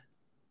chicken,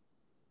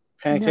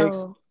 pancakes,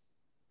 No.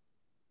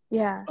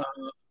 Yeah.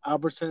 uh,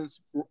 Albertsons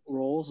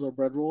rolls or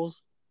bread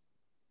rolls,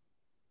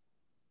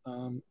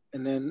 and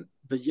then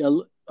the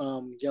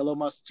yellow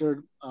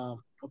mustard,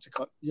 what's it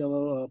called?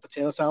 Yellow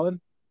potato salad.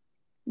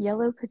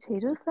 Yellow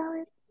potato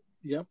salad?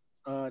 Yep.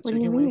 What do you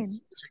Chicken mean?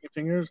 wings, chicken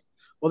fingers.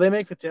 Well, they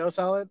make potato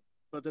salad,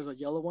 but there's a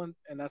yellow one,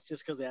 and that's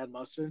just because they add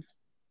mustard.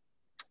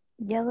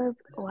 Yellow,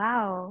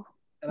 wow.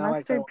 And I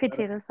like that Mustard one better.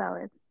 potato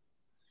salad.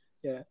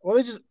 Yeah. Well,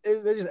 they just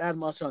add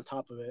mustard on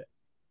top of it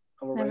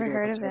of a Never regular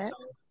heard of potato it.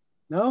 salad.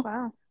 No,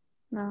 Wow.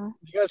 No.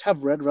 you guys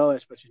have red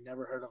relish, but you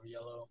never heard of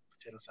yellow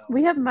potato salad.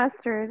 We have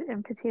mustard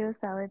and potato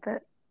salad,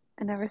 but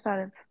I never thought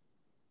of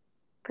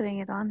putting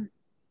it on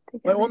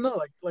Like, well, together.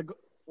 no,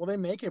 well, they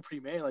make it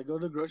pre-made. Like, go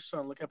to the grocery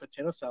store and look at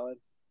potato salad.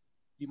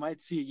 You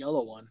might see a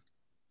yellow one.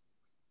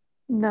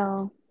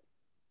 No,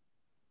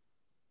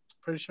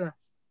 Pretty sure.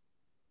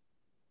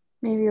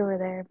 maybe over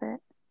there, but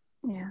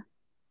yeah.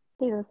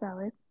 Potato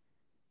salad.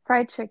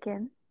 Fried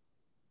chicken.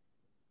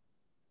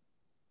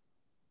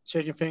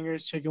 Chicken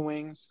fingers, chicken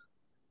wings,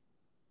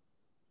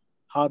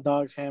 hot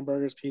dogs,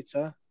 hamburgers,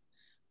 pizza,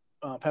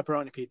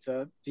 pepperoni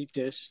pizza, deep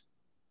dish,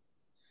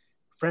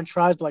 French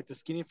fries, but like the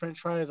skinny French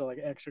fries are like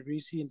extra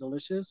greasy and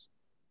delicious.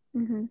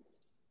 Hmm.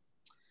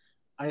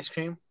 Ice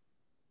cream.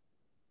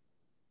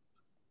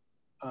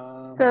 So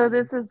Um,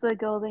 this is the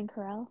Golden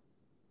Corral.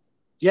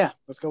 yeah,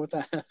 let's go with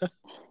that.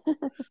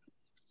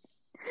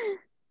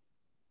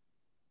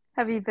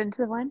 Have you been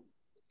to one?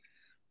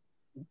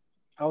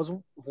 I was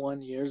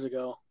 1 years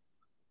ago.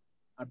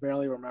 I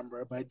barely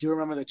remember it, but I do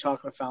remember the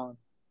chocolate fountain.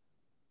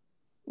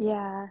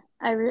 Yeah,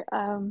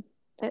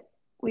 it,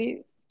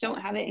 we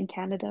don't have it in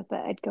Canada,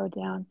 but I'd go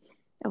down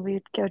and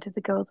we'd go to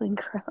the Golden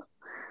Crow.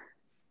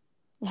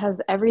 It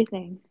has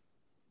everything.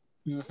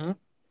 Mm-hmm.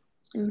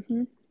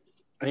 Mm-hmm.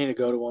 I need to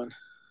go to one.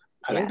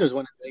 I think Yeah. there's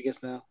one in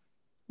Vegas now.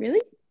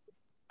 Really?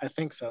 I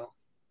think so.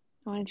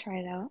 I want to try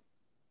it out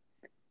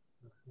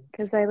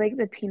because I like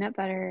the peanut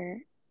butter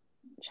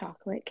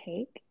chocolate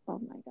cake. Oh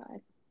my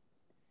God.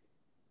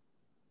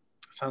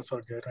 Sounds so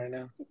good right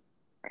now.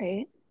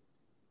 Right?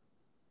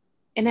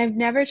 And I've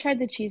never tried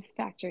the Cheese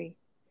Factory.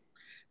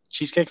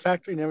 Cheesecake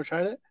Factory, never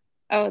tried it?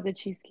 Oh, the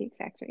Cheesecake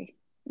Factory.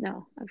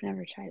 No, I've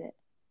never tried it.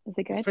 Is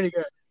it It's good? pretty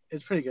good.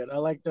 It's pretty good. I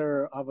like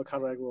their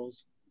avocado egg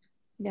rolls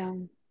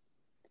Yum.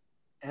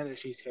 and their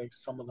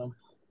cheesecakes, some of them.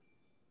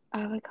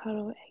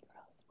 Avocado egg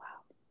rolls.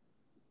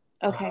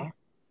 Wow. Uh-huh. Okay.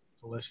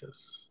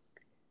 Delicious.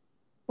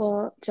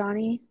 Well,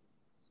 Johnny,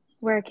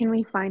 where can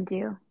we find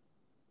you?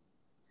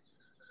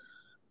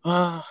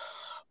 Uh,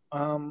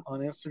 on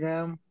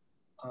Instagram,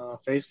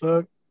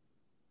 Facebook.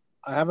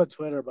 I have a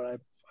Twitter, but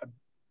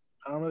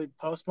I don't really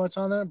post much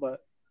on there,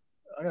 but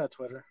I got a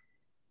Twitter.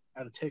 I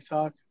got a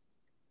TikTok.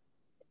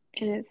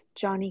 And it's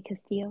Johnny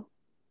Castillo.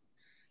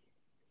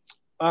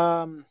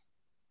 Um,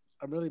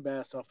 I'm really bad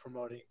at self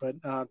promoting, but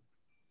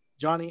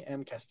Johnny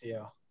M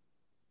Castillo.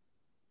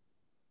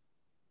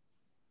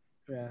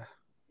 Yeah,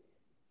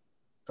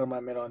 throw my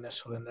middle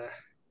initial in there.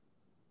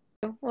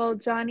 Well,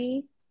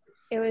 Johnny,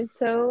 it was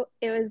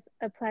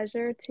a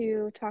pleasure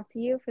to talk to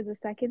you for the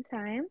second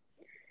time.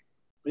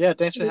 But yeah,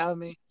 thanks for having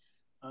me.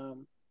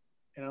 Um,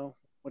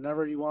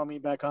 whenever you want me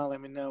back on, let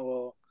me know.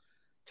 We'll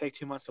take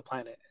 2 months to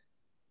plan it.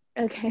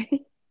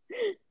 Okay.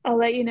 I'll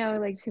let you know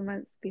like 2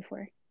 months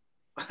before.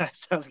 All right,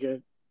 sounds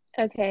good.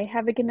 Okay.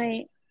 Have a good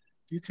night.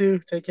 You too.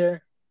 Take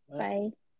care. Bye. Bye.